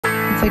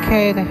It's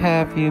okay to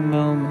have your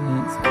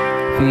moments,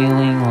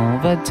 feeling all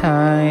the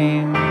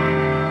time.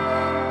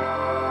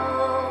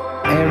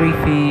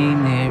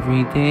 Everything,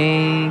 every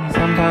day.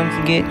 Sometimes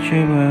you get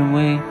your own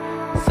way,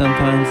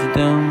 sometimes you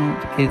don't.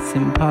 It's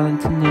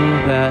important to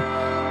know that,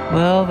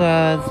 well,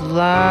 that's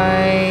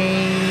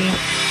life.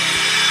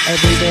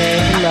 Every day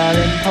is a lot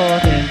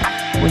important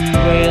when you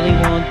really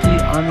want to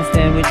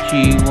understand what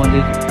you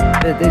wanted.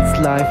 That it's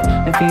life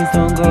and things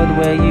don't go the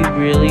way you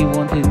really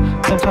wanted.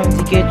 Sometimes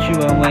you get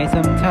your own way,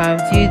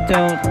 sometimes you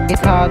don't. It's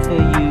hard for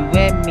you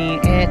and me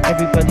and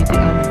everybody to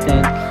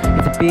understand.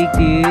 It's a big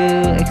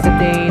deal,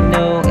 except they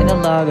know in a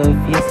lot of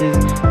yeses.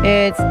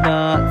 It's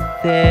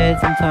not fair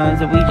sometimes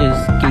that we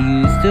just get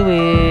used to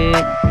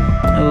it.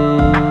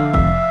 Oh,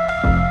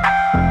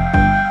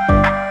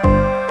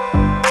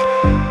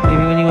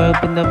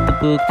 opened up the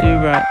book to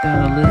write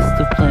down a list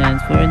of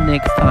plans for the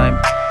next time.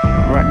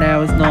 Right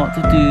now is not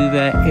to do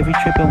that. Every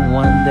trip and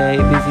one day,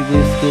 busy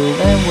with school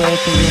and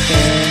working with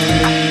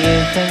family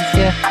and friends.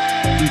 Yeah,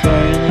 you've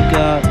only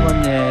got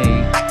one day.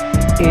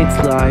 It's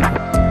life.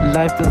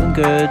 Life doesn't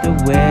go the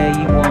way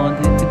you want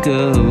it to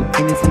go,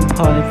 and it's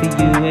important for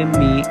you and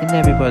me and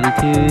everybody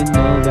to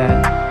know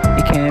that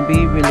it can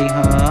be really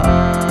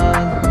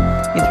hard.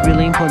 It's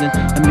really important.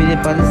 A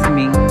minute by the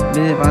swimming,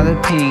 minute by the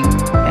ping.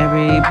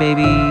 Every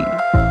baby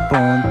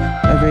born,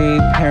 every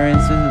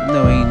parent's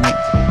knowing it.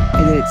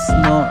 And it's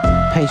not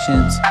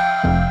patience.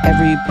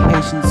 Every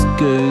patience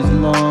goes a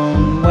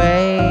long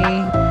way.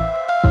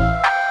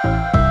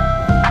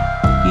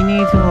 You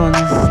need to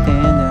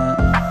understand that.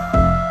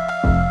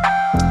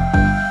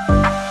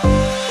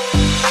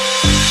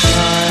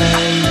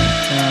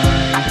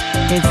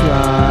 Life, it's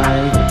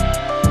life.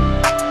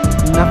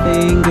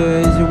 Nothing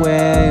goes your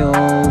way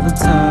all the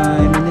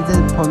time, and it's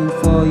important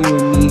for you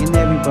and me and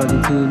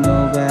everybody to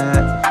know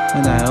that.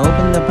 When I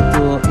open up a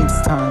door,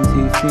 it's time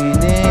to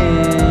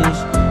finish.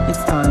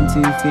 It's time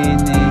to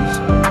finish.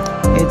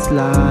 It's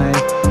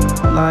life,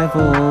 life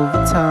all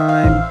the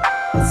time.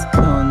 It's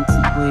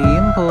constantly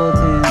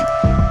important.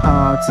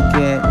 Hard to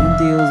get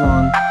deals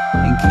on,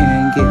 and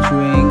can get you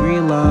angry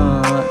a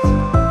lot.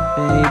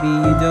 Baby,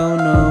 you don't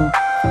know.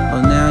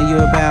 Oh, now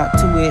you're about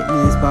to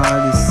witness by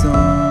this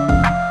song.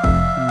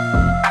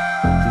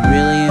 It's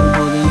really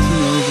important to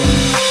know that.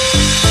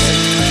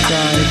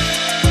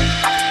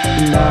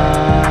 It's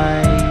life.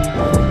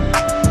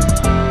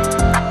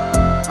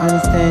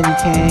 Understand you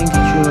can't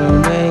get your own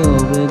way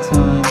all the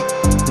time.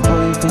 It's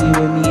important for you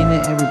and me and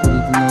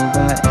everybody to know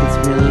that it's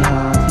really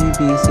hard to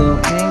be so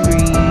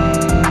angry.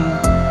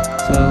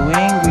 So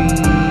angry.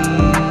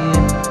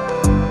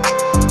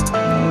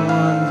 No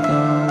one's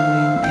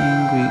going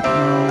angry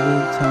all the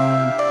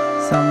time.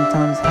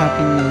 Sometimes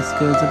happiness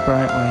goes a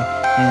bright way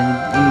and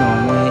a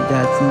long way.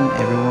 That's in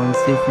everyone's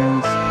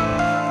difference.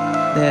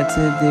 That's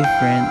a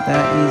different,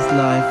 that is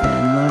life,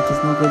 and life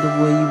does not go the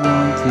way you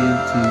want it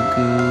to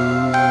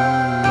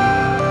go.